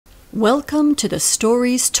Welcome to the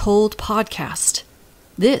Stories Told podcast.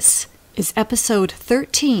 This is episode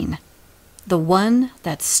 13, the one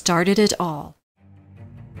that started it all.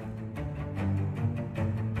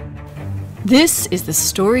 This is the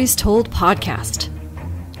Stories Told podcast.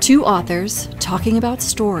 Two authors talking about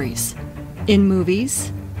stories in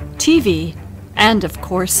movies, TV, and of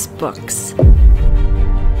course, books.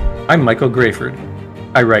 I'm Michael Grayford.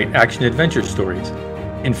 I write action-adventure stories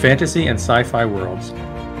in fantasy and sci-fi worlds,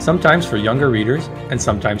 sometimes for younger readers and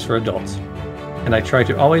sometimes for adults. And I try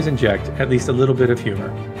to always inject at least a little bit of humor.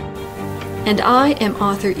 And I am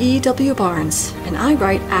author E.W. Barnes, and I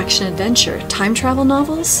write action-adventure, time travel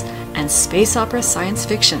novels, and space opera science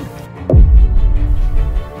fiction.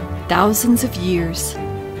 Thousands of years,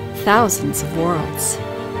 thousands of worlds.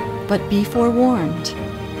 But be forewarned,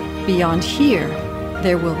 beyond here,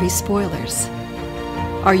 there will be spoilers.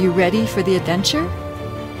 Are you ready for the adventure?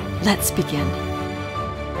 Let's begin.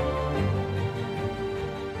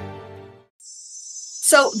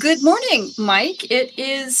 So, good morning, Mike. It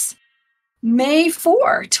is May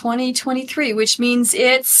 4, 2023, which means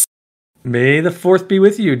it's May the 4th be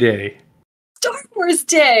with you day. Star Wars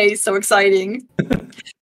Day. So exciting.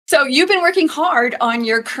 So, you've been working hard on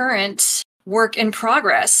your current work in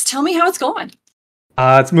progress. Tell me how it's going.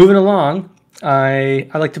 It's moving along. I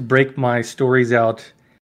like to break my stories out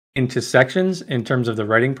into sections in terms of the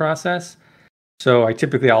writing process. So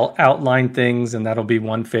I'll outline things, and that'll be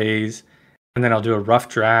one phase. And then I'll do a rough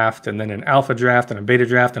draft, and then an alpha draft, and a beta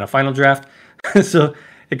draft, and a final draft. So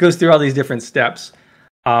it goes through all these different steps.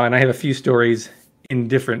 And I have a few stories in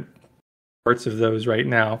different parts of those right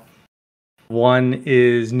now. One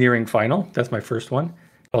is nearing final. That's my first one,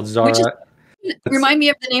 called Zara. Remind me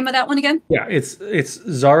of the name of that one again? Yeah, it's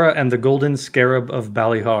Zara and the Golden Scarab of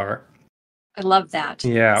Ballyhar. I love that.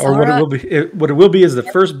 Yeah, Zara. Or what it will be is the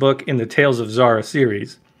first book in the Tales of Zara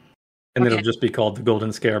series. And then it'll just be called The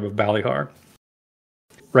Golden Scarab of Ballyhar.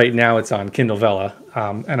 Right now it's on Kindle Vella,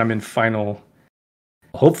 and I'm in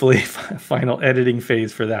hopefully final editing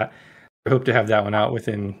phase for that. I hope to have that one out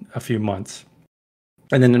within a few months.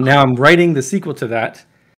 And then now I'm writing the sequel to that,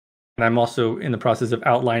 and I'm also in the process of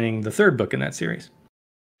outlining the third book in that series.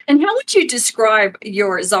 And how would you describe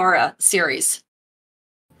your Zara series?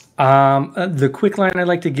 The quick line I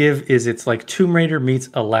like to give is it's like Tomb Raider meets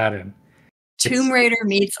Aladdin. Tomb Raider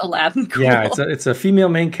meets Aladdin. Cool. Yeah, it's a female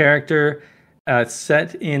main character. It's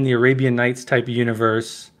set in the Arabian Nights type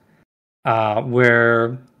universe,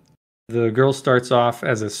 where the girl starts off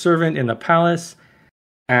as a servant in the palace,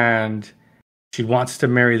 and she wants to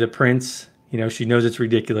marry the prince. You know, she knows it's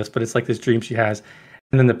ridiculous, but it's like this dream she has.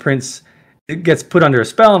 And then the prince gets put under a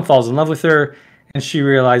spell and falls in love with her, and she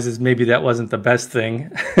realizes maybe that wasn't the best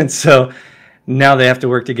thing. And so now they have to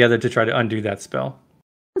work together to try to undo that spell.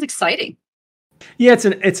 That's exciting. Yeah,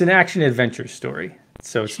 it's an action adventure story.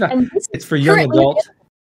 So it's for young adults.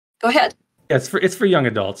 Go ahead. Yeah, it's for young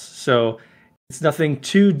adults. So it's nothing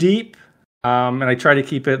too deep, and I try to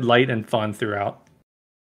keep it light and fun throughout.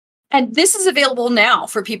 And this is available now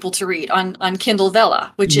for people to read on Kindle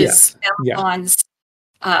Vella, which is Amazon's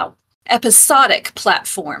episodic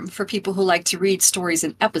platform for people who like to read stories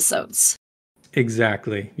in episodes.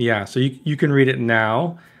 Exactly. Yeah. So you can read it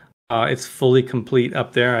now. It's fully complete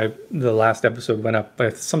up there. The last episode went up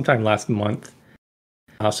sometime last month.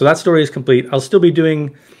 So that story is complete. I'll still be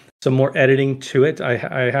doing some more editing to it. I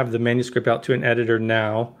have the manuscript out to an editor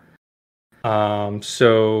now.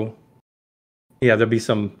 So yeah, there'll be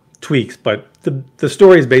some tweaks, but the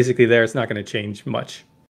story is basically there. It's not going to change much.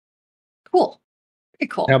 Cool. Very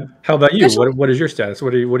cool. How about you? What is your status?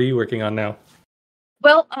 What are you working on now?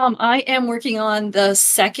 Well, I am working on the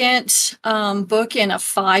second book in a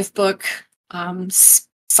 5-book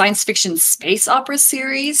science fiction space opera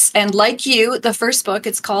series. And like you, the first book,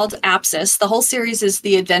 it's called Apsis. The whole series is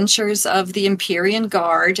The Adventures of the Empyrean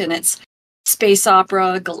Guard, and it's space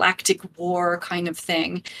opera, galactic war kind of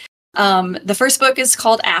thing. The first book is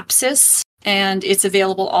called Apsis, and it's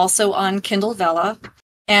available also on Kindle Vella.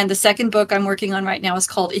 And the second book I'm working on right now is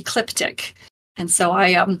called Ecliptic. And so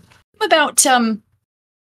I'm about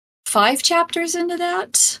 5 chapters into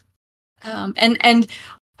that. And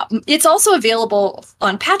it's also available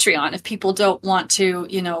on Patreon if people don't want to,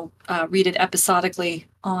 read it episodically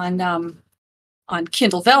on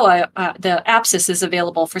Kindle Vella. The Apsis is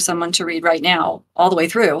available for someone to read right now, all the way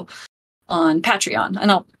through on Patreon. And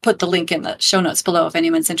I'll put the link in the show notes below if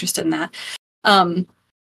anyone's interested in that.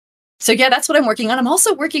 So yeah, that's what I'm working on. I'm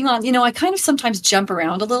also working on, I kind of sometimes jump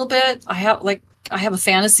around a little bit. I have a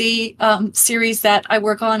fantasy series that I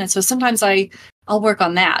work on. And so sometimes I'll work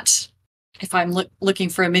on that if I'm looking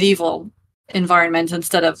for a medieval environment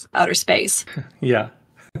instead of outer space. Yeah.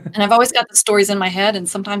 And I've always got the stories in my head, and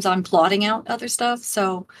sometimes I'm plotting out other stuff.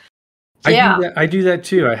 So, I do yeah. that. I do that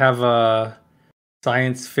too. I have a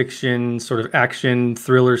science fiction sort of action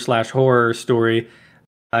thriller slash horror story.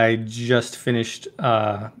 I just finished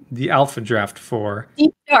the alpha draft for.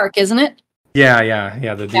 Deep Dark, isn't it?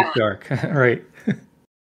 Yeah. The Deep Yeah. Dark, right?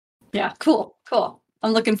 Yeah. Cool. Cool.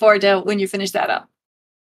 I'm looking forward to when you finish that up.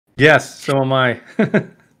 Yes, so am I.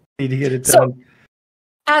 Need to get it So, done.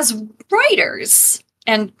 as writers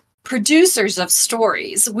and producers of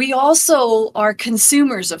stories, we also are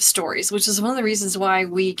consumers of stories, which is one of the reasons why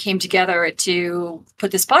we came together to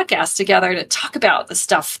put this podcast together to talk about the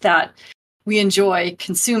stuff that we enjoy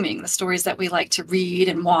consuming, the stories that we like to read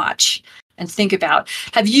and watch and think about.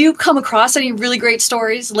 Have you come across any really great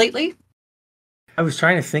stories lately? I was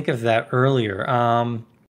trying to think of that earlier.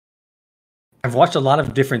 I've watched a lot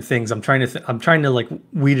of different things. I'm trying to like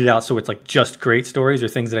weed it out so it's like just great stories or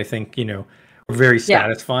things that I think, are very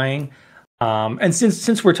satisfying. And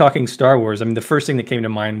since we're talking Star Wars, I mean the first thing that came to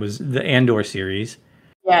mind was the Andor series.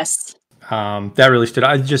 Yes. That really stood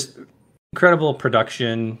out. Just incredible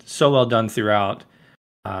production, so well done throughout.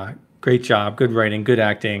 Great job, good writing, good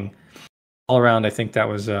acting. All around, I think that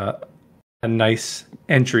was a nice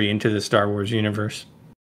entry into the Star Wars universe.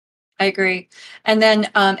 I agree. And then,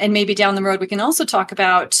 and maybe down the road, we can also talk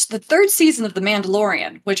about the third season of The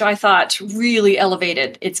Mandalorian, which I thought really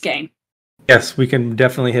elevated its game. Yes, we can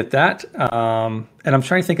definitely hit that. And I'm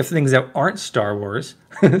trying to think of things that aren't Star Wars,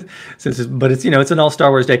 but it's an all Star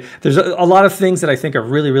Wars day. There's a lot of things that I think are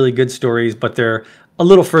really, really good stories, but they're a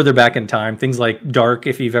little further back in time. Things like Dark,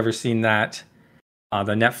 if you've ever seen that,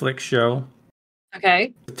 the Netflix show.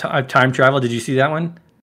 Okay. Time travel. Did you see that one?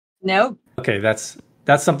 No. Okay, that's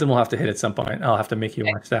something we'll have to hit at some point. I'll have to make you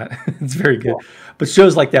watch that. It's very good. But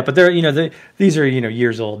shows like that, but these are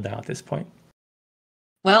years old now at this point.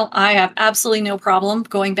 Well, I have absolutely no problem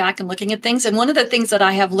going back and looking at things. And one of the things that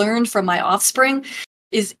I have learned from my offspring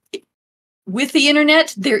is with the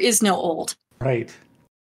internet, there is no old. Right.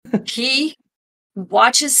 He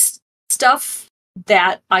watches stuff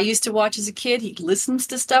that I used to watch as a kid. He listens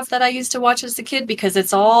to stuff that I used to watch as a kid because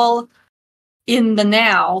it's all in the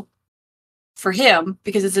now for him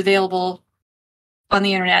because it's available on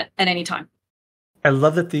the internet at any time. I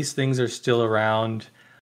love that these things are still around.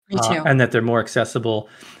 Me too. And that they're more accessible.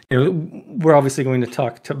 We're obviously going to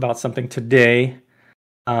talk about something today,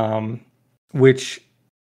 which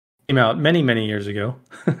came out many, many years ago,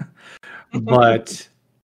 but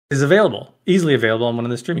is easily available on one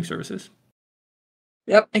of the streaming services.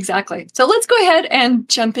 Yep, exactly. So let's go ahead and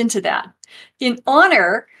jump into that. In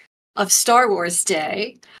honor of Star Wars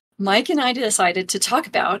Day, Mike and I decided to talk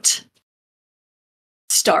about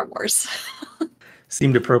Star Wars.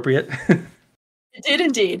 Seemed appropriate. It did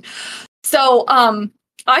indeed. So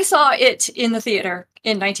I saw it in the theater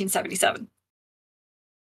in 1977.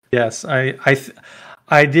 Yes,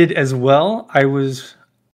 I did as well. I was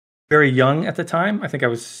very young at the time. I think I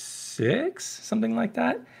was 6, something like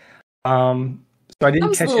that. So I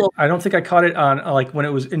didn't catch it. I don't think I caught it on like when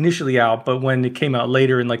it was initially out, but when it came out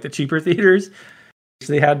later in like the cheaper theaters, which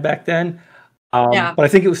they had back then. But I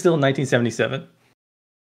think it was still in 1977.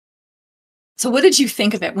 So what did you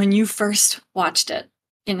think of it when you first watched it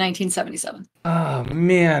in 1977? Oh,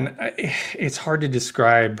 man, it's hard to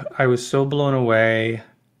describe. I was so blown away.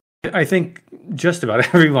 I think just about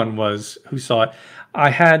everyone was who saw it.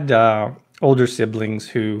 I had older siblings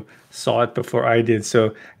who saw it before I did,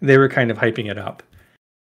 so they were kind of hyping it up,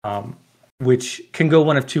 which can go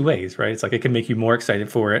one of two ways, right? It's like it can make you more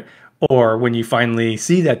excited for it, or when you finally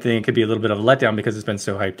see that thing, it could be a little bit of a letdown because it's been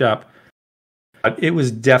so hyped up. But it was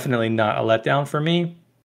definitely not a letdown for me.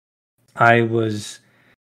 I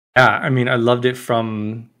loved it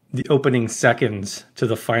from the opening seconds to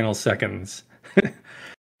the final seconds.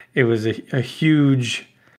 It was a huge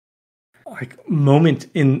moment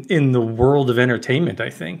in the world of entertainment, I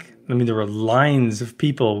think. I mean, there were lines of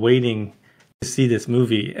people waiting to see this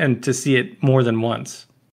movie and to see it more than once.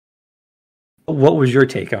 What was your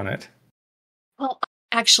take on it? Well,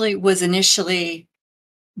 I actually was initially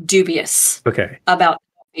dubious about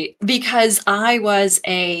it because I was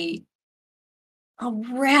a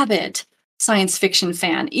rabid science fiction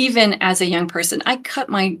fan, even as a young person. I cut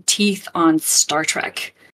my teeth on Star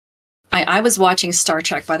Trek. I was watching Star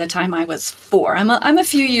Trek by the time I was 4. I'm a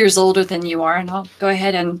few years older than you are, and I'll go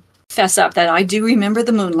ahead and fess up that I do remember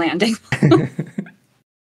the moon landing.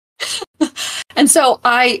 And so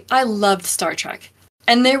I loved Star Trek.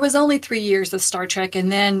 And there was only 3 years of Star Trek,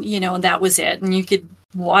 and then, that was it. And you could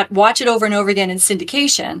watch it over and over again in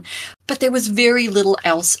syndication, but there was very little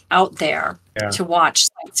else out there to watch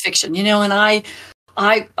science fiction, and I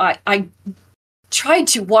tried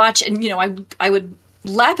to watch, and I would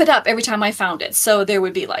lap it up every time I found it. So there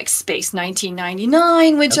would be like Space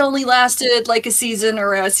 1999, which only lasted like a season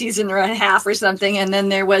or a half or something, and then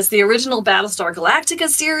there was the original Battlestar Galactica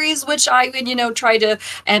series, which I would try to,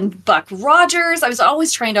 and Buck Rogers. I was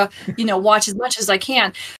always trying to watch as much as I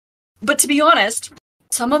can. But to be honest,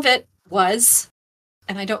 some of it was,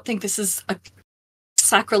 and I don't think this is a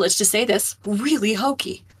sacrilege to say this, really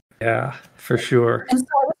hokey. Yeah, for sure. And so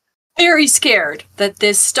I was very scared that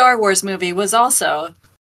this Star Wars movie was also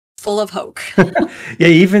full of hoke. Yeah,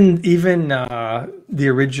 even the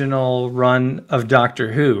original run of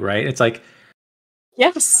Doctor Who, right? It's like,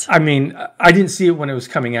 yes. I mean, I didn't see it when it was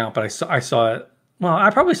coming out, but I saw it. Well, I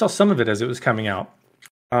probably saw some of it as it was coming out.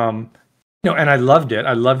 And I loved it.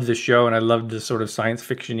 I loved the show, and I loved the sort of science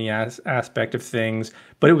fiction-y aspect of things.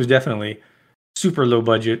 But it was definitely super low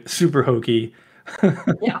budget, super hokey.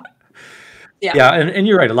 Yeah. Yeah, and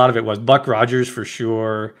you're right. A lot of it was Buck Rogers for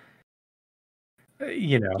sure.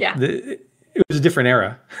 Yeah. It was a different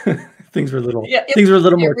era. Things were a little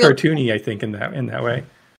more really, cartoony, I think, in that way.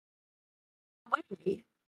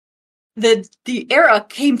 The era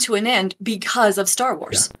came to an end because of Star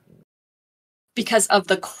Wars. Yeah. Because of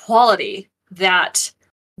the quality that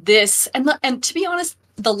this and to be honest,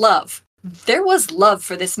 the love. There was love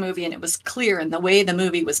for this movie, and it was clear in the way the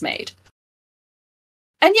movie was made.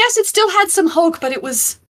 And yes, it still had some hoke, but it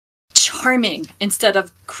was charming instead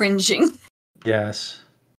of cringing. Yes.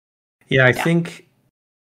 Yeah, I think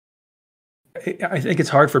it's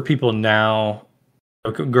hard for people now,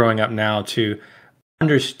 growing up now, to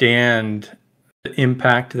understand the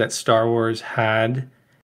impact that Star Wars had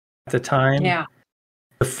at the time. Yeah.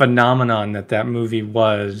 The phenomenon that movie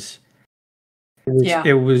was.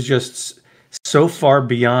 It was just so far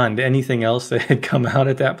beyond anything else that had come out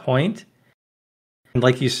at that point. And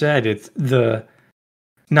like you said, it's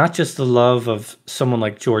not just the love of someone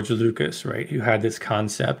like George Lucas, right, who had this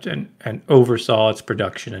concept and oversaw its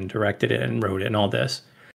production and directed it and wrote it and all this,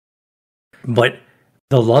 but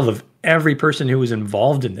the love of every person who was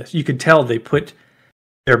involved in this. You could tell they put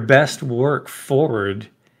their best work forward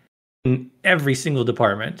in every single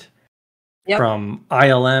department. Yep. From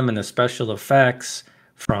ILM and the special effects,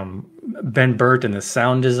 from Ben Burtt and the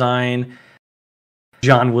sound design,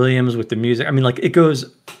 John Williams with the music. I mean, like, it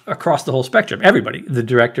goes across the whole spectrum. Everybody, the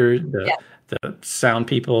director, the sound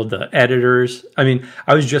people, the editors. I mean,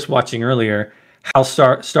 I was just watching earlier how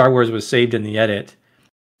Star Wars was saved in the edit,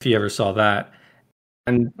 if you ever saw that.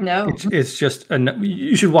 And no, it's just,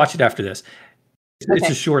 you should watch it after this. It's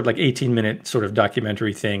a short, like 18-minute sort of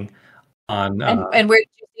documentary thing on. And where did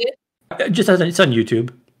you see it? It's on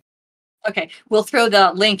YouTube. Okay, we'll throw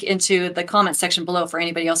the link into the comment section below for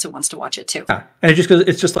anybody else who wants to watch it too. Yeah. And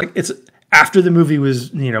it's just like, it's after the movie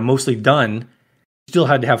was mostly done, still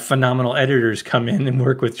had to have phenomenal editors come in and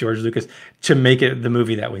work with George Lucas to make it the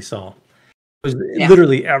movie that we saw. It was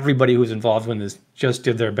literally everybody who was involved in this just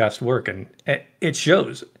did their best work, and it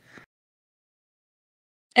shows.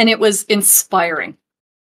 And it was inspiring.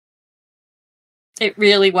 It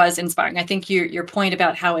really was inspiring. I think your point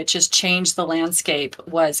about how it just changed the landscape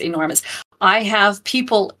was enormous. I have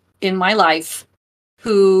people in my life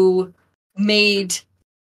who made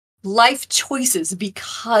life choices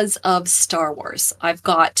because of Star Wars. I've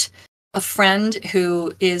got a friend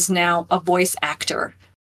who is now a voice actor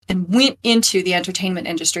and went into the entertainment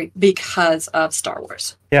industry because of Star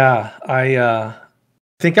Wars. Yeah, I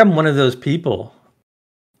think I'm one of those people.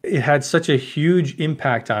 It had such a huge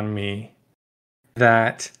impact on me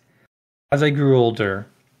that as I grew older,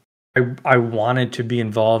 I wanted to be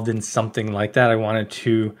involved in something like that. I wanted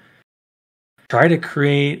to try to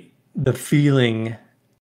create the feeling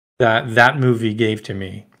that movie gave to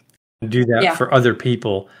me and do that for other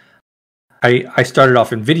people. I started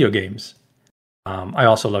off in video games. I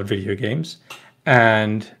also loved video games.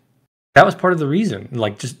 And that was part of the reason.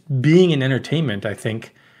 Like, just being in entertainment, I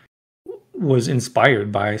think, was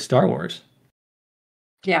inspired by Star Wars.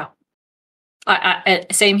 Yeah. I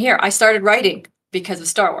same here. I started writing because of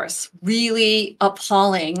Star Wars. Really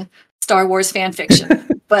appalling Star Wars fan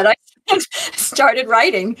fiction. But I started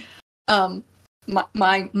writing.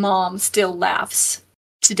 My mom still laughs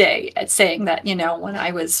today at saying that, when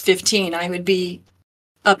I was 15, I would be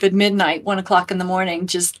up at midnight, 1:00 in the morning,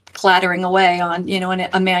 just clattering away on,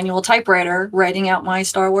 a manual typewriter, writing out my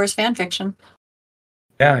Star Wars fan fiction.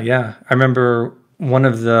 Yeah. I remember one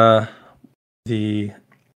of the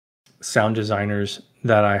sound designers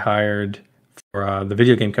that I hired for the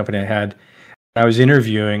video game company I had. I was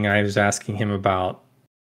interviewing. I was asking him about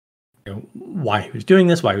why he was doing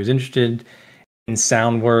this, why he was interested in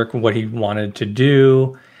sound work, what he wanted to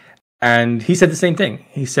do, and he said the same thing.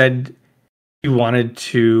 He said he wanted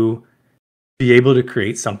to be able to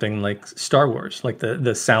create something like Star Wars, like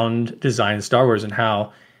the sound design of Star Wars, and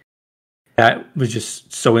how that was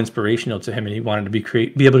just so inspirational to him. And he wanted to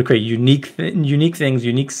be able to create unique things,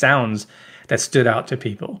 unique sounds that stood out to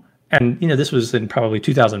people. And this was in probably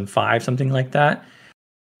 2005, something like that.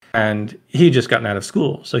 And he had just gotten out of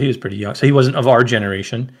school, so he was pretty young. So he wasn't of our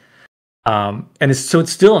generation. And it's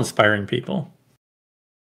still inspiring people.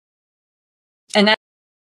 And that's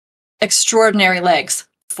extraordinary legs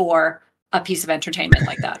for a piece of entertainment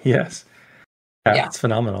like that. Yes. Yeah, it's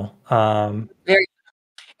phenomenal. Very.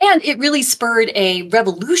 And it really spurred a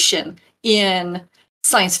revolution in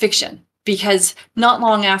science fiction, because not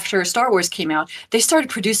long after Star Wars came out, they started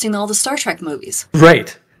producing all the Star Trek movies.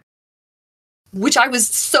 Right. Which I was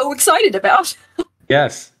so excited about.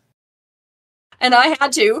 Yes. And I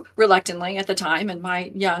had to, reluctantly at the time, in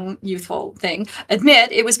my young, youthful thing,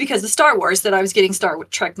 admit it was because of Star Wars that I was getting Star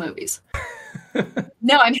Trek movies.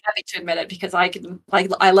 Now I'm happy to admit it, because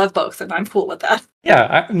I love both, and I'm cool with that.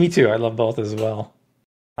 Yeah, me too. I love both as well.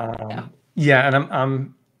 Yeah, and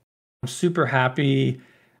I'm super happy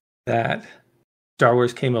that Star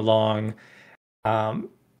Wars came along.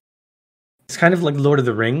 It's kind of like Lord of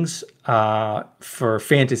the Rings for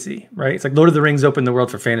fantasy, right? It's like Lord of the Rings opened the world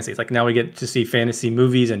for fantasy. It's like now we get to see fantasy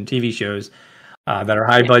movies and TV shows that are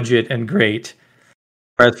high budget and great.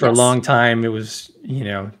 Whereas for a long time, it was,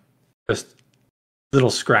 just little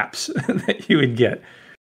scraps that you would get.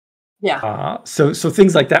 Yeah. So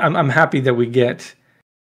things like that. I'm happy that we get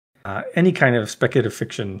any kind of speculative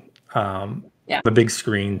fiction on the big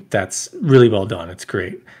screen that's really well done. It's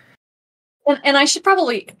great. And I should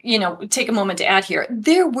probably, take a moment to add here.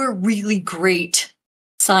 There were really great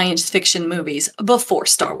science fiction movies before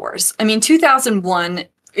Star Wars. I mean, 2001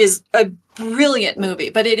 is a brilliant movie,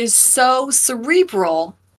 but it is so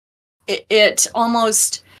cerebral. It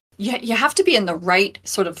almost, you have to be in the right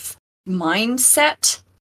sort of mindset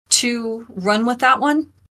to run with that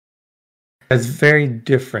one. It's very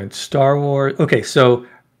different. Star Wars. Okay, so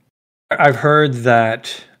I've heard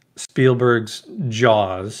that Spielberg's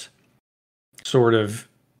Jaws sort of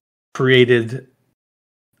created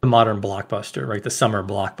the modern blockbuster, right? The summer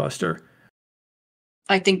blockbuster.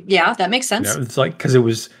 I think, that makes sense. It's like, because it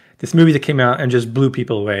was this movie that came out and just blew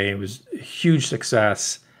people away. It was a huge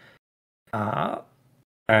success,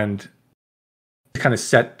 and kind of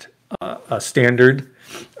set a standard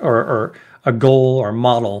or a goal or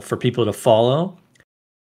model for people to follow.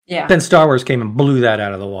 Yeah. Then Star Wars came and blew that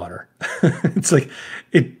out of the water. It's like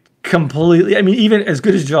it completely, I mean, even as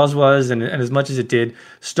good as Jaws was and as much as it did,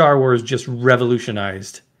 Star Wars just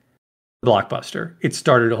revolutionized the blockbuster. It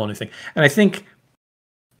started a whole new thing. And I think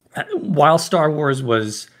while Star Wars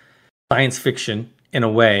was science fiction in a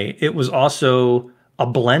way, it was also a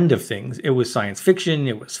blend of things. It was science fiction,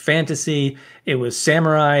 it was fantasy, it was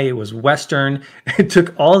samurai, it was Western. It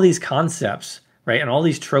took all these concepts, right, and all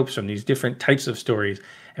these tropes from these different types of stories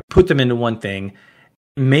and put them into one thing,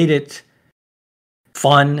 made it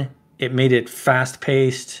fun, it made it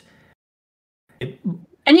fast-paced. And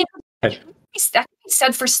that can be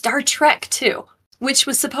said for Star Trek, too, which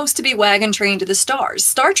was supposed to be Wagon Train to the Stars.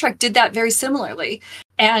 Star Trek did that very similarly.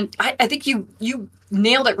 And I think you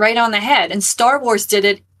nailed it right on the head. And Star Wars did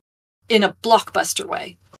it in a blockbuster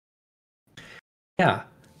way. Yeah.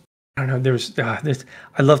 I don't know.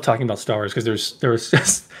 I love talking about Star Wars because there was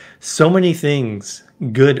just so many things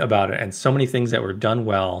good about it and so many things that were done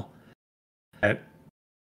well.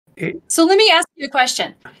 So let me ask you a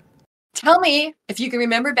question. Tell me if you can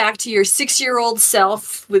remember back to your 6-year-old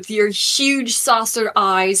self with your huge saucer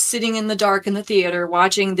eyes sitting in the dark in the theater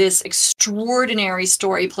watching this extraordinary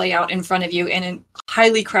story play out in front of you in a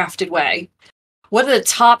highly crafted way. What are the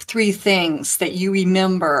top 3 things that you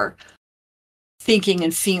remember thinking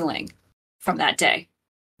and feeling from that day?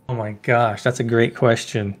 Oh my gosh, that's a great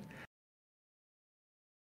question.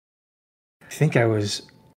 I think it was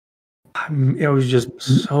just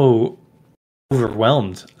so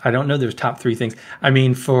overwhelmed. I don't know there's top 3 things. I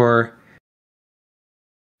mean,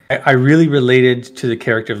 I really related to the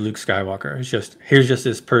character of Luke Skywalker. Here's just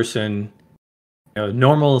this person,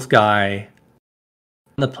 normal guy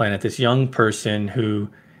on the planet, this young person who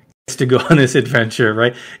gets to go on this adventure,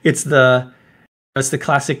 right? It's the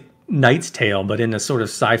classic Knight's Tale, but in a sort of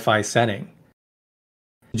sci-fi setting.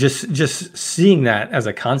 Just seeing that as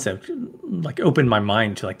a concept, like, opened my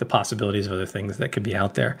mind to like the possibilities of other things that could be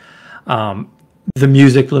out there. The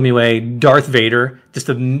music blew me away. Darth Vader, just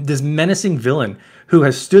this menacing villain who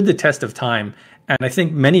has stood the test of time, and I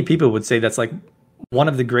think many people would say that's like one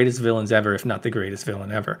of the greatest villains ever, if not the greatest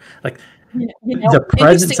villain ever. Like the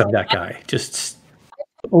presence of that guy, just.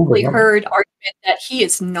 We heard argument that he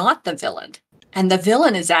is not the villain. and the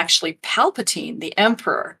villain is actually Palpatine, the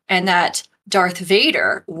Emperor, and that Darth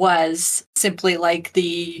Vader was simply like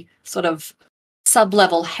the sort of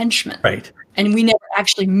sub-level henchman. Right. And we never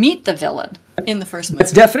actually meet the villain in the first movie.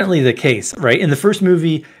 That's definitely the case, right? In the first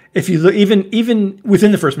movie, if you look, even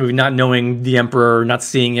within the first movie, not knowing the Emperor, not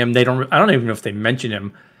seeing him, I don't even know if they mention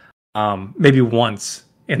him, maybe once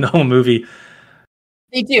in the whole movie.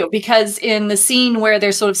 They do, because in the scene where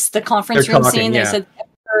there's sort of the conference room scene, they said the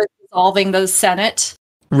Emperor is dissolving the Senate.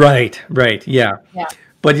 Right, yeah. Yeah.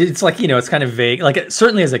 But it's like, it's kind of vague. Like,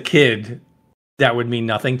 certainly as a kid, that would mean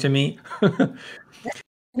nothing to me.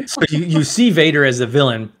 So you see Vader as the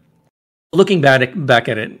villain. Looking back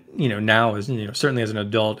at it, now as certainly as an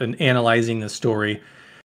adult and analyzing the story,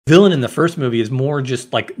 villain in the first movie is more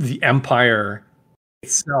just like the Empire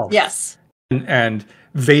itself. Yes. And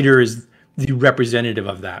Vader is the representative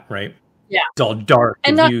of that, right? Yeah. It's all dark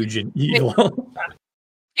and huge and evil.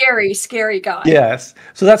 Scary guy. Yes.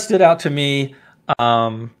 So that stood out to me.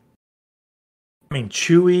 Chewie,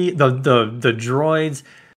 the droids.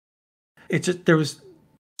 It's just, there was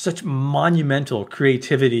such monumental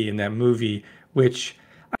creativity in that movie, which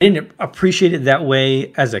I didn't appreciate it that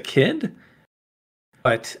way as a kid.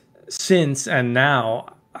 But since and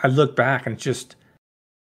now, I look back and just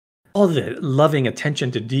all the loving attention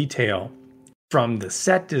to detail, from the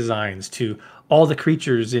set designs to all the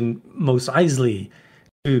creatures in Mos Eisley,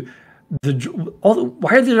 to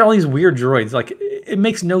why are there all these weird droids? Like, it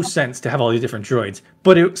makes no sense to have all these different droids,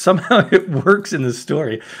 but somehow it works in the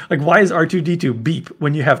story. Like, why is R2-D2 beep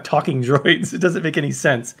when you have talking droids? It doesn't make any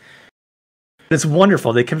sense. It's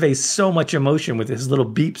wonderful. They convey so much emotion with his little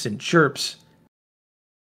beeps and chirps.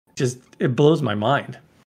 It blows my mind.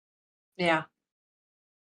 Yeah.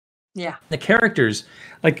 Yeah. The characters,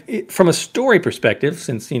 from a story perspective,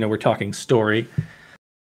 since, we're talking story,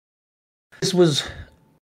 this was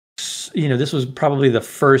probably the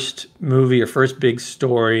first movie or first big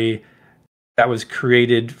story that was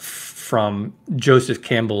created from Joseph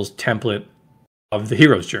Campbell's template of the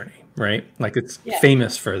hero's journey, right? Like, it's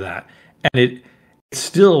famous for that. And it's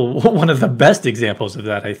still one of the best examples of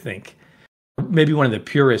that, I think. Maybe one of the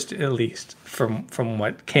purest, at least, from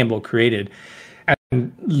what Campbell created.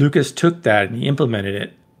 And Lucas took that and he implemented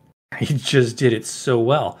it. He just did it so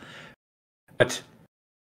well. But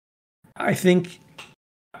I think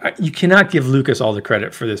you cannot give Lucas all the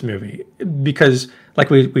credit for this movie, because, like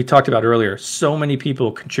we talked about earlier, so many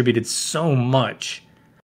people contributed so much.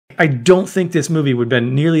 I don't think this movie would have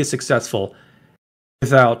been nearly as successful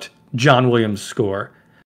without John Williams' score.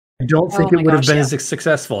 I don't think it would have been as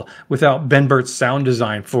successful without Ben Burtt's sound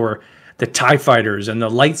design for the TIE fighters and the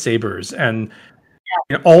lightsabers, and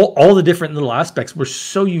all the different little aspects were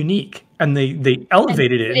so unique, and they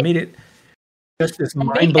elevated it and made it just this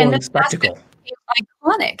mind-blowing spectacle.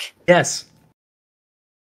 Iconic. Yes.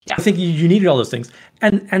 Yeah. I think you needed all those things.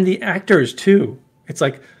 And the actors too. It's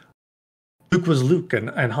like Luke was Luke and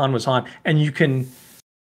Han was Han. And you can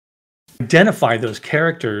identify those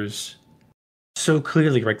characters so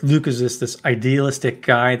clearly. Like, Luke is this idealistic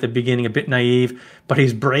guy at the beginning, a bit naive, but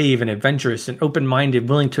he's brave and adventurous and open-minded,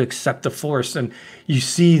 willing to accept the Force. And you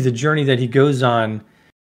see the journey that he goes on.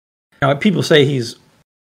 Now, people say he's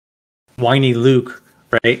whiny Luke,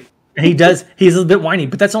 right? And he's a little bit whiny,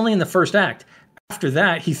 but that's only in the first act. After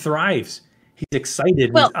that, he thrives. He's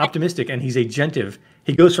excited, he's optimistic, and he's agentive.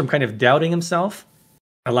 He goes from kind of doubting himself,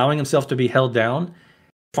 allowing himself to be held down,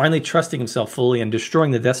 finally trusting himself fully and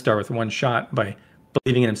destroying the Death Star with one shot by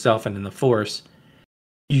believing in himself and in the Force.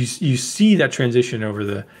 You see that transition over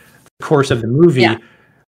the course of the movie,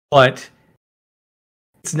 but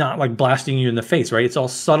it's not like blasting you in the face, right? It's all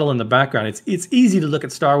subtle in the background. It's easy to look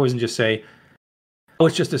at Star Wars and just say, oh,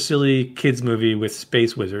 it's just a silly kids movie with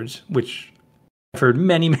space wizards, which I've heard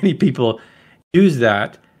many, many people use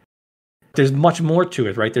that. There's much more to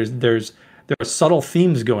it, right? There are subtle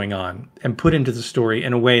themes going on and put into the story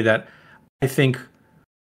in a way that I think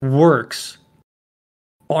works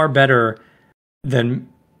far better than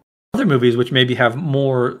other movies, which maybe have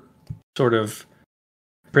more sort of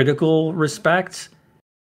critical respect.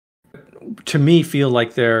 To me, feel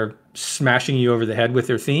like they're smashing you over the head with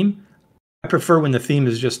their theme. I prefer when the theme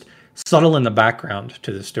is just subtle in the background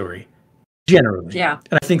to the story, generally. Yeah.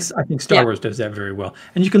 And I think Star Wars does that very well.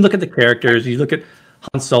 And you can look at the characters. You look at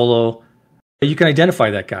Han Solo. You can identify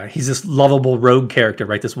that guy. He's this lovable rogue character,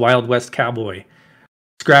 right? This Wild West cowboy.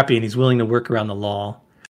 Scrappy, and he's willing to work around the law.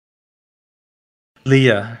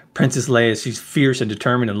 Leia, Princess Leia, she's fierce and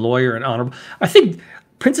determined and lawyer and honorable. I think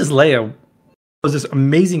Princess Leia was this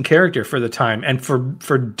amazing character for the time and for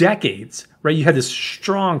decades, right? You had this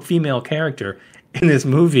strong female character in this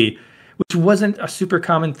movie, which wasn't a super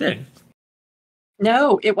common thing.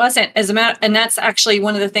 No, it wasn't. As a matter, and that's actually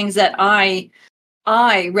one of the things that I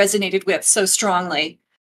resonated with so strongly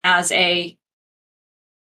as a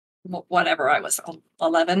whatever I was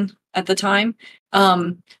 11 at the time,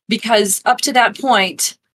 because up to that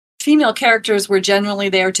point, female characters were generally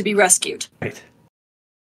there to be rescued Right.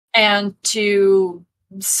 and to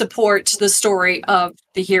support the story of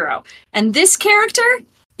the hero. And this character,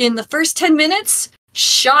 in the first 10 minutes,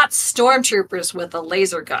 shot stormtroopers with a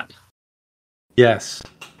laser gun. Yes.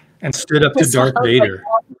 And stood up to Darth Vader.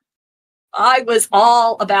 I was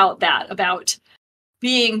all about that, about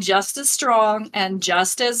being just as strong and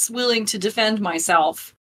just as willing to defend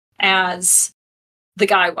myself as the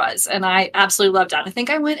guy was. And I absolutely loved that. I think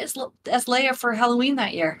I went as Leia for Halloween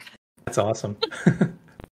that year. That's awesome.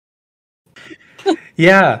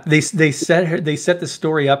 Yeah, they set the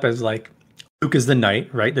story up as like Luke is the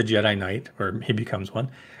knight, right? The Jedi Knight, or he becomes one.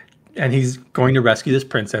 And he's going to rescue this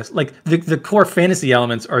princess. Like the core fantasy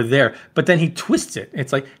elements are there, but then he twists it.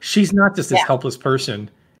 It's like she's not just this helpless person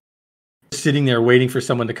sitting there waiting for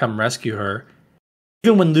someone to come rescue her.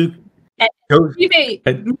 Even when Luke goes, she may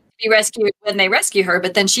be rescued when they rescue her,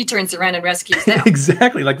 but then she turns around and rescues them.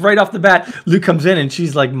 Exactly. Like right off the bat, Luke comes in and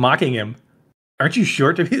she's like mocking him. Aren't you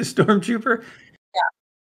short to be a stormtrooper?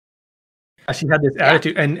 Yeah. She had this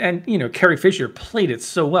attitude, and you know, Carrie Fisher played it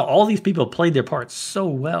so well. All these people played their parts so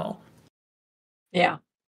well. Yeah.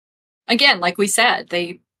 Again, like we said,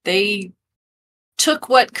 they took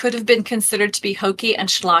what could have been considered to be hokey and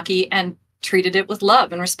schlocky and treated it with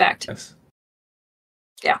love and respect. Yes.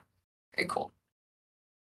 Yeah. Very cool.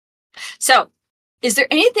 So, is there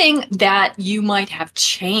anything that you might have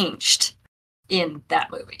changed in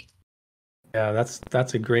that movie? Yeah,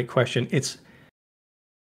 that's a great question. It's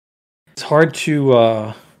hard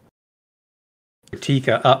to critique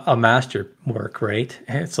a masterwork, right?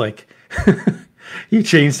 It's like you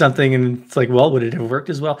change something, and it's like, well, would it have worked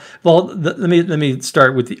as well? Well, let me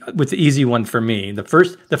start with the easy one for me. The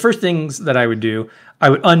first things that I would do, I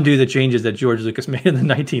would undo the changes that George Lucas made in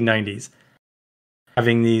the 1990s,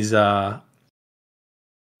 having these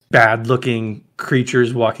bad-looking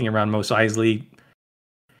creatures walking around Mos Eisley,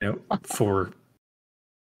 you know, for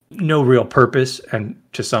no real purpose, and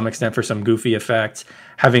to some extent for some goofy effects.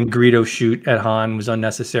 Having Greedo shoot at Han was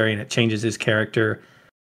unnecessary, and it changes his character.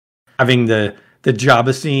 Having the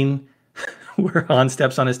Jabba scene where Han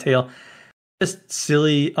steps on his tail, just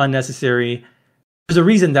silly, unnecessary. There's a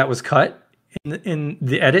reason that was cut in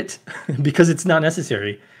the edit, because it's not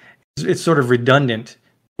necessary. It's sort of redundant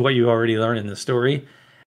to what you already learned in the story.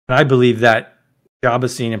 And I believe that Jabba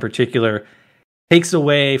scene in particular takes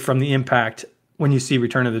away from the impact when you see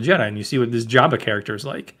Return of the Jedi and you see what this Jabba character is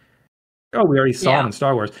like. Oh, we already saw him in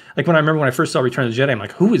Star Wars. Like when I first saw Return of the Jedi, I'm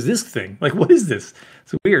like, who is this thing? Like, what is this?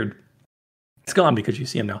 It's weird. It's gone because you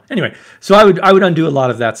see him now. Anyway, so I would undo a lot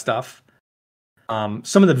of that stuff.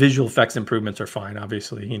 Some of the visual effects improvements are fine,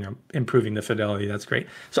 obviously, you know, improving the fidelity, that's great.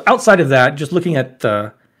 So outside of that, just looking at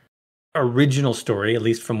the original story, at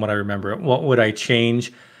least from what I remember, what would I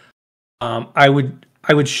change? I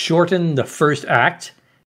would shorten the first act,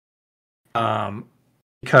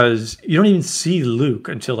 because you don't even see Luke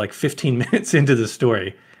until like 15 minutes into the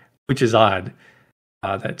story, which is odd.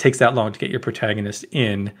 That it takes that long to get your protagonist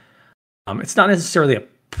in. It's not necessarily a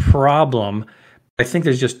problem. I think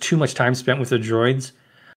there's just too much time spent with the droids.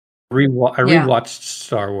 I rewatched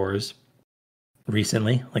Star Wars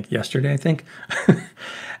recently, like yesterday, I think.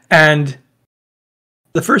 And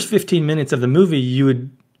the first 15 minutes of the movie, you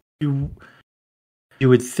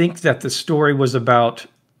would think that the story was about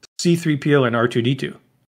C-3PO and R2-D2.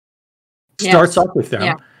 Starts off with them.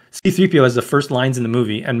 Yeah. C-3PO has the first lines in the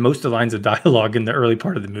movie and most of the lines of dialogue in the early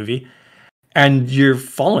part of the movie. And you're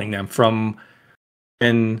following them from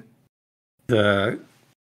when when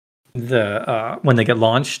they get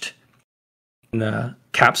launched in the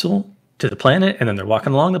capsule to the planet, and then they're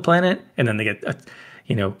walking along the planet, and then they get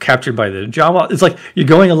captured by the Jawa. It's like you're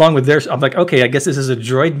going along with theirs. I'm like, okay, I guess this is a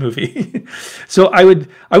droid movie. So I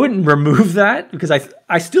wouldn't remove that, because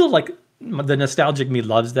I still like, the nostalgic me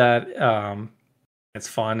loves that. It's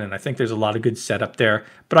fun, and I think there's a lot of good setup there.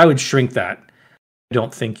 But I would shrink that. I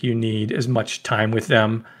don't think you need as much time with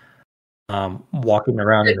them walking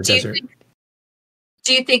around in the desert.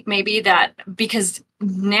 Do you think maybe that because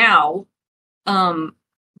now,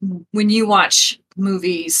 when you watch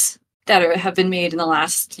movies that have been made in the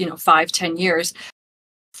last 5-10 years,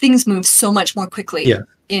 things move so much more quickly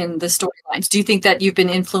in the storylines? Do you think that you've been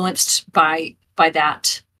influenced by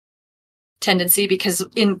that tendency? Because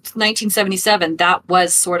in 1977, that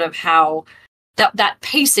was sort of how that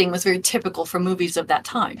pacing was very typical for movies of that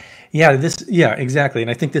time. Yeah, exactly. And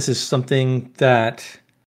I think this is something that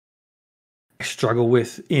struggle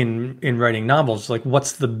with in writing novels. Like,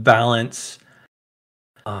 what's the balance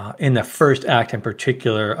in the first act in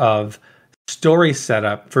particular of story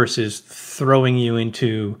setup versus throwing you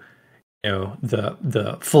into,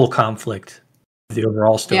 the full conflict of the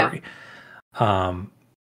overall story.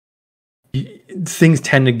 Things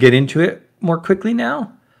tend to get into it more quickly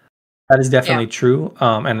now. That is definitely true.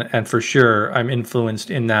 And for sure, I'm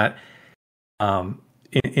influenced in that,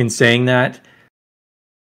 in saying that.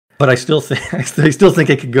 But I still think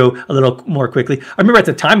it could go a little more quickly. I remember at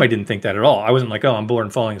the time I didn't think that at all. I wasn't like, oh, I'm bored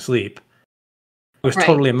and falling asleep. I was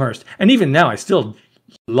totally immersed. And even now, I still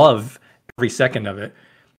love every second of it.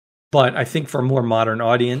 But I think for a more modern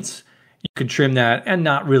audience, you could trim that and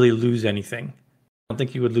not really lose anything. I don't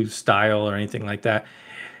think you would lose style or anything like that.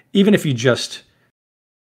 Even if you just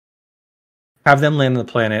have them land on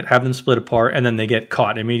the planet, have them split apart, and then they get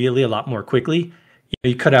caught immediately a lot more quickly.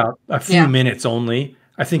 You cut out a few minutes only.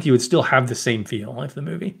 I think you would still have the same feel of the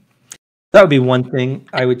movie. That would be one thing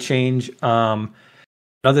I would change.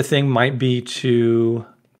 Another thing might be to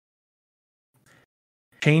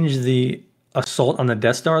change the assault on the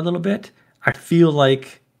Death Star a little bit. I feel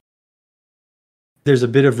like there's a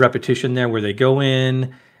bit of repetition there where they go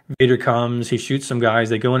in, Vader comes, he shoots some guys,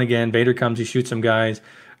 they go in again, Vader comes, he shoots some guys.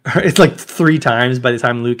 It's like 3 times by the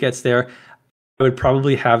time Luke gets there. I would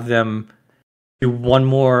probably have them do one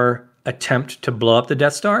more attempt to blow up the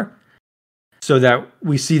Death Star so that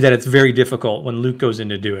we see that it's very difficult when Luke goes in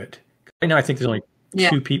to do it. Right now, I think there's only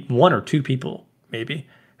one or two people maybe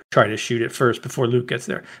who try to shoot it first before Luke gets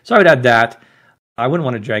there. So I would add that. I wouldn't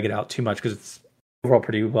want to drag it out too much because it's overall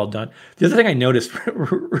pretty well done. The other thing I noticed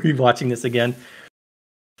rewatching this again,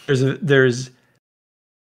 there's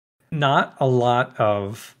not a lot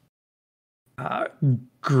of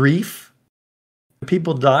grief.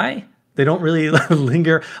 People die. They don't really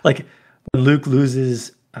linger. Like when Luke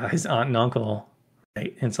loses his aunt and uncle,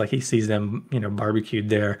 right? It's like he sees them, barbecued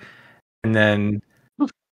there, and then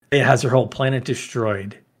it has her whole planet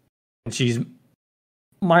destroyed, and she's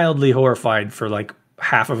mildly horrified for like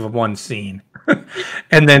half of one scene.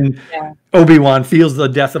 And then Obi-Wan feels the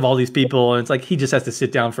death of all these people, and it's like he just has to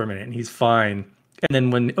sit down for a minute and he's fine. And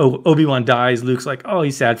then when Obi-Wan dies, Luke's like, oh,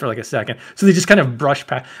 he's sad for like a second. So they just kind of brush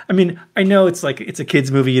past. I mean, I know it's like it's a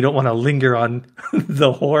kid's movie. You don't want to linger on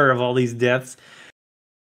the horror of all these deaths.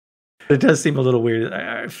 But it does seem a little weird.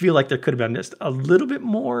 I feel like there could have been just a little bit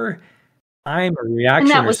more time or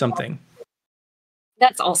reaction or something.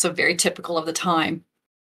 That's also very typical of the time.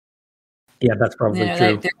 Yeah, that's probably true.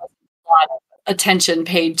 There was a lot of attention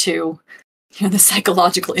paid to the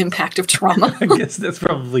psychological impact of trauma. I guess that's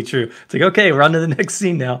probably true. It's like, okay, we're on to the next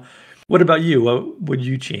scene now. What about you? What would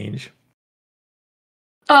you change?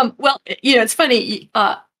 Well, it's funny.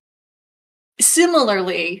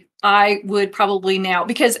 Similarly, I would probably now,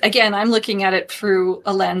 because again, I'm looking at it through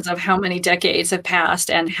a lens of how many decades have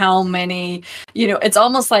passed and how many, it's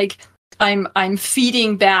almost like I'm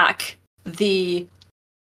feeding back the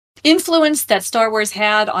influence that Star Wars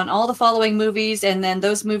had on all the following movies, and then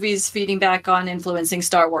those movies feeding back on influencing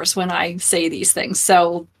Star Wars when I say these things.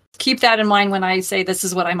 So keep that in mind when I say this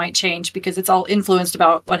is what I might change, because it's all influenced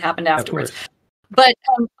about what happened afterwards. But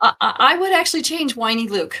I would actually change whiny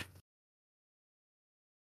Luke.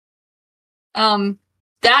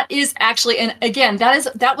 That is actually, and again,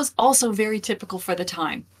 that was also very typical for the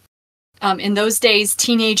time. In those days,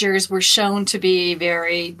 teenagers were shown to be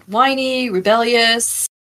very whiny, rebellious,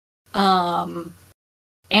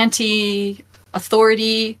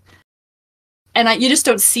 anti-authority, and you just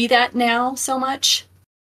don't see that now so much.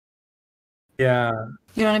 Yeah,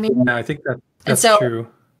 you know what I mean. Yeah, I think that's true.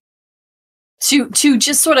 To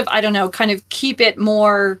just sort of, I don't know, kind of keep it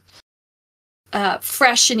more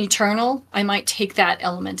fresh and eternal, I might take that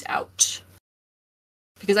element out,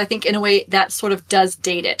 because I think in a way that sort of does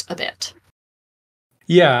date it a bit.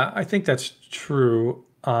 Yeah, I think that's true.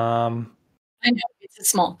 I know it's a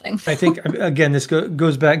small thing. I think again, this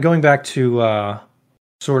goes back to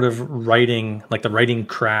sort of writing, like the writing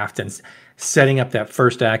craft and setting up that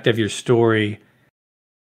first act of your story.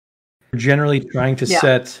 You're generally trying to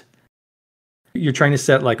set. You're trying to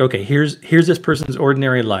set like, okay, here's this person's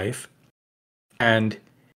ordinary life, and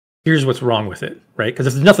here's what's wrong with it, right? Because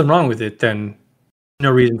if there's nothing wrong with it, then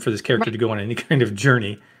no reason for this character to go on any kind of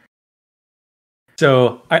journey.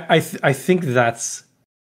 So I think that's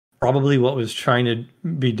probably what was trying to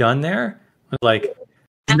be done there. Like,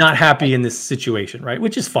 not happy in this situation, right?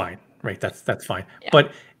 Which is fine, right? That's fine. Yeah.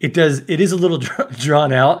 But it is a little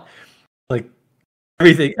drawn out. Like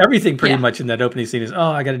everything pretty much in that opening scene is,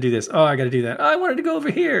 oh, I got to do this. Oh, I got to do that. Oh, I wanted to go over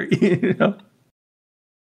here. It's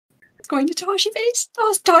going to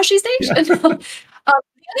Tosche Station. Yeah. The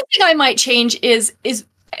The thing I might change is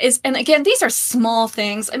and again, these are small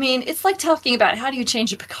things. I mean, it's like talking about how do you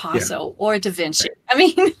change a Picasso or a Da Vinci. I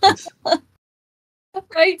mean,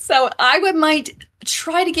 right? So might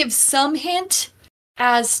try to give some hint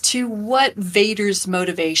as to what Vader's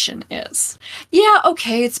motivation is. Yeah,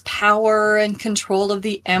 okay, it's power and control of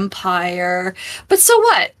the Empire, but so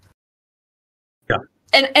what? Yeah.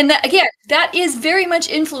 And that, again, that is very much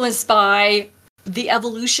influenced by the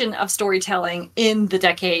evolution of storytelling in the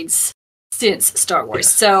decades since Star Wars. Yeah.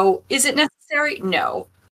 So is it necessary? No.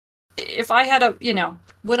 If I had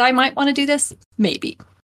would I might want to do this? Maybe.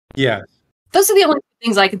 Yeah. Those are the only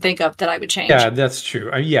things I can think of that I would change. Yeah, that's true.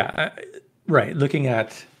 Right. Looking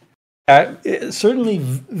at certainly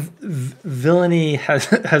villainy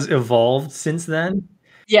has evolved since then.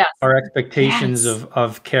 Yeah. Our expectations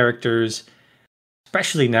of characters,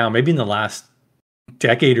 especially now, maybe in the last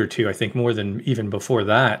decade or two, I think more than even before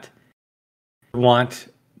that, want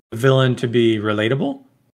the villain to be relatable.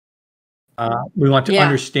 We want to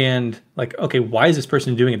understand, like, okay, why is this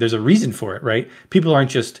person doing it? There's a reason for it, right? People aren't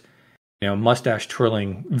just, mustache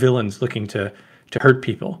twirling villains looking to hurt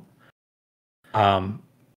people.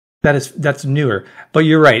 That's newer. But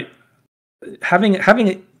you're right. Having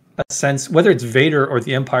a sense, whether it's Vader or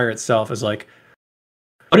the Empire itself, is like,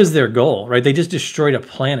 what is their goal, right? They just destroyed a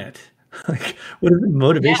planet. Like, what is the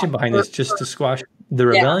motivation behind this? Just to squash the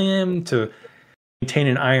rebellion, to maintain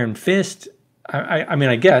an iron fist? I mean,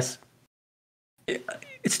 I guess it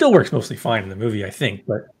still works mostly fine in the movie, I think.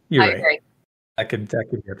 But you're right. Agree. That could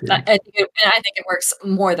be up to you. I think it works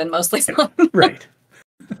more than mostly fine. Right.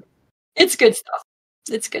 It's good stuff.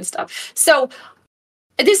 It's good stuff. So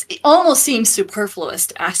this almost seems superfluous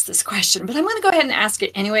to ask this question, but I'm going to go ahead and ask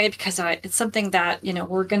it anyway, because it's something that,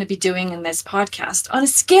 we're going to be doing in this podcast. On a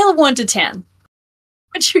scale of 1 to 10,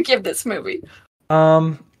 what'd you give this movie?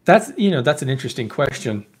 That's an interesting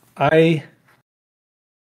question. I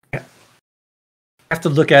have to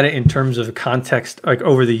look at it in terms of context, like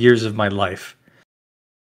over the years of my life.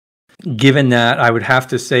 Given that, I would have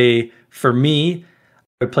to say, for me,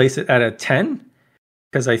 I would place it at a 10,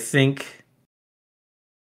 because I think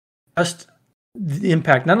just the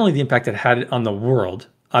impact, not only the impact it had on the world,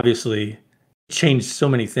 obviously changed so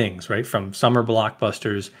many things, right? From summer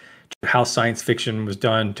blockbusters to how science fiction was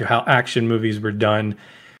done, to how action movies were done,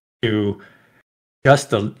 to just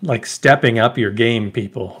the stepping up your game,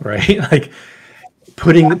 people, right? Like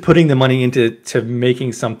putting the money into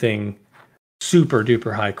making something super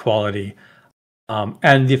duper high quality.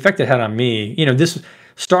 And the effect it had on me, this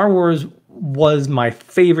Star Wars was my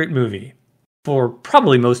favorite movie for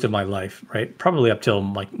probably most of my life, right? Probably up till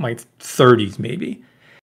my 30s, maybe.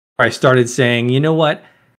 Where I started saying, you know what?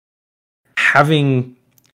 Having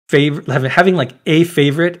like a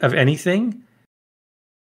favorite of anything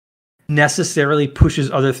necessarily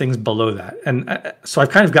pushes other things below that. And so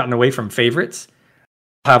I've kind of gotten away from favorites.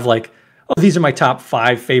 I'll have these are my top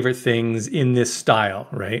 5 favorite things in this style,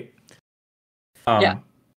 right?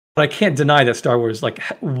 But I can't deny that Star Wars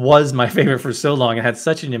was my favorite for so long. It had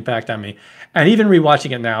such an impact on me. And even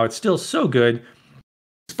rewatching it now, it's still so good,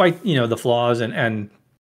 despite the flaws and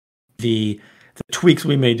the tweaks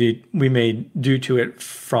we may do to it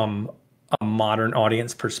from a modern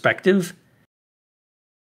audience perspective.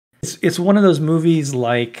 It's one of those movies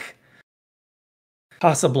like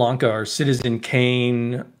Casablanca or Citizen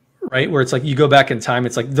Kane, right? Where it's like you go back in time,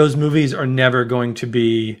 it's like those movies are never going to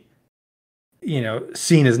be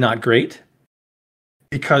seen as not great,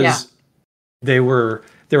 because they were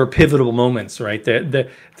pivotal moments, right?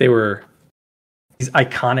 They were these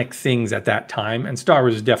iconic things at that time, and Star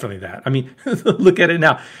Wars is definitely that. I mean, look at it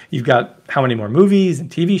now. You've got how many more movies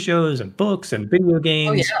and TV shows and books and video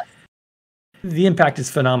games. Oh, yeah. The impact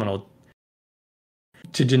is phenomenal.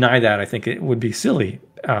 To deny that, I think it would be silly,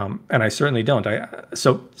 and I certainly don't.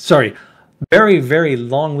 So sorry, very, very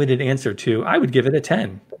long-winded answer to, I would give it a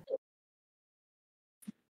 10.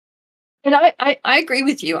 And I agree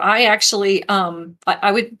with you. I actually,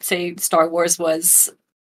 I would say Star Wars was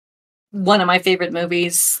one of my favorite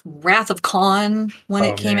movies. Wrath of Khan, when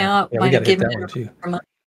it came out, might have given it too.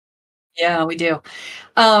 Yeah, we do.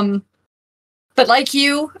 But like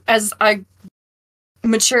you, as I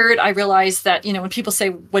matured, I realized that, when people say,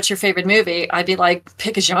 what's your favorite movie? I'd be like,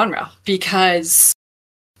 pick a genre, because,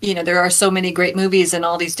 there are so many great movies in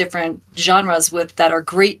all these different genres that are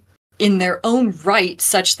great in their own right,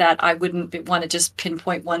 such that I wouldn't want to just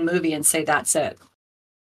pinpoint one movie and say that's it.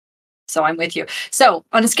 So I'm with you. So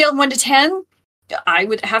on a scale of 1 to 10, I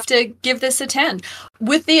would have to give this a 10,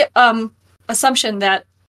 with the assumption that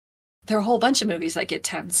there are a whole bunch of movies that get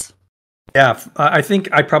 10s. Yeah, I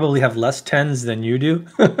think I probably have less 10s than you do.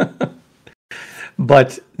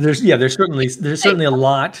 But there's certainly a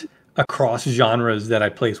lot across genres that I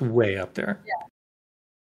place way up there.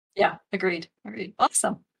 Yeah, agreed.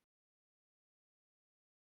 Awesome.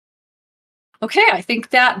 Okay, I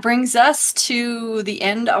think that brings us to the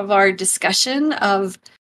end of our discussion of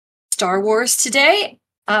Star Wars today.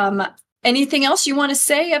 Anything else you want to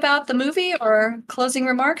say about the movie, or closing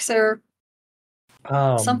remarks, or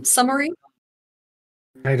some summary?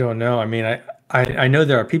 I don't know. I mean, I know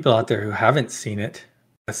there are people out there who haven't seen it.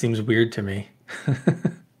 That seems weird to me.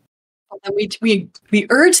 We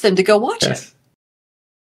urge them to go watch it.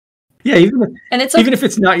 Yeah, even if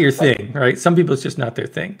it's not your thing, right? Some people, it's just not their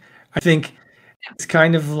thing. I think it's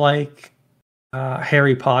kind of like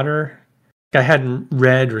Harry Potter. I hadn't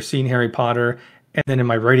read or seen Harry Potter, and then in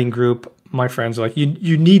my writing group, my friends were like,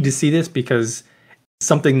 "You need to see this because it's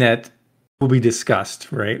something that will be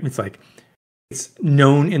discussed." Right? It's like it's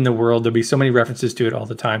known in the world. There'll be so many references to it all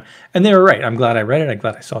the time, and they were right. I'm glad I read it. I'm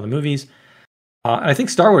glad I saw the movies. I think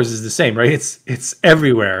Star Wars is the same, right? It's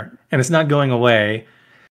everywhere, and it's not going away.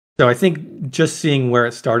 So I think just seeing where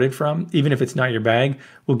it started from, even if it's not your bag,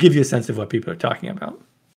 will give you a sense of what people are talking about.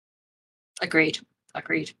 Agreed.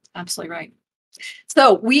 Absolutely right.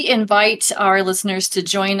 So we invite our listeners to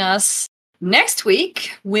join us next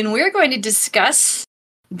week when we're going to discuss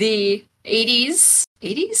the 80s.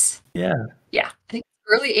 80s? Yeah. Yeah, I think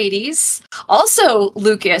early 80s. Also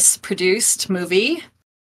Lucas produced movie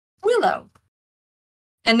Willow.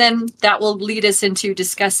 And then that will lead us into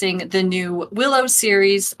discussing the new Willow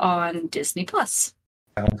series on Disney+. Sounds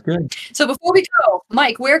good. So before we go,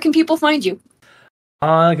 Mike, where can people find you?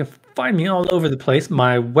 You can find me all over the place.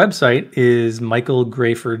 My website is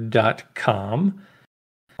michaelgrayford.com,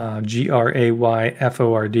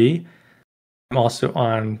 Grayford. I'm also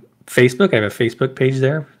on Facebook. I have a Facebook page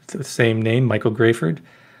there. It's the same name, Michael Grayford.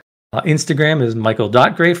 Instagram is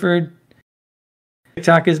michael.grayford.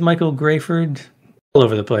 TikTok is Michael Grayford. All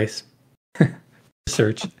over the place.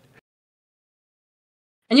 Search.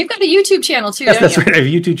 And you've got a YouTube channel too, yes, don't that's you? Right. I have a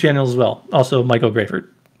YouTube channel as well. Also Michael Grayford.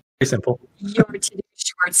 Very simple. Your To-Do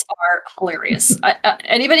shorts are hilarious.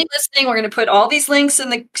 Anybody listening, we're going to put all these links in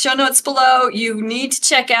the show notes below. You need to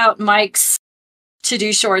check out Mike's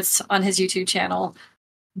To-Do shorts on his YouTube channel.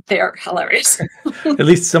 They're hilarious. At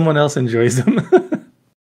least someone else enjoys them.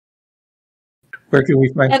 Where can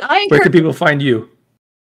people find you?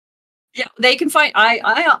 Yeah, they can find.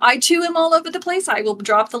 I too am all over the place. I will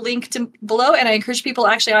drop the link below, and I encourage people.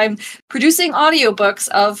 Actually, I'm producing audiobooks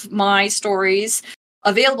of my stories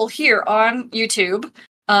available here on YouTube,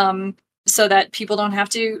 so that people don't have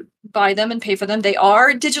to buy them and pay for them. They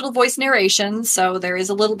are digital voice narration, so there is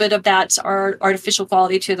a little bit of that artificial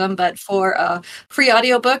quality to them. But for a free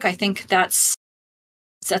audiobook, I think that's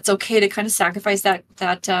okay to kind of sacrifice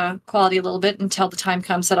that quality a little bit until the time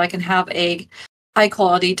comes that I can have a high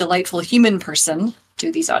quality, delightful human person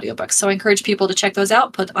do these audiobooks. So I encourage people to check those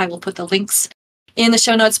out. I will put the links in the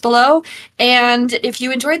show notes below. And if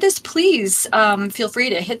you enjoyed this, please feel free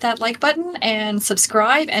to hit that like button and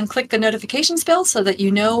subscribe and click the notifications bell so that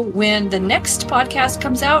you know when the next podcast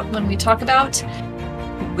comes out when we talk about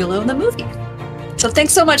Willow the movie. So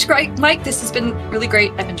thanks so much, Mike. This has been really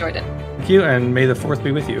great. I've enjoyed it. Thank you, and may the 4th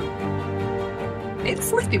be with you. May the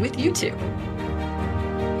 4th be with you too.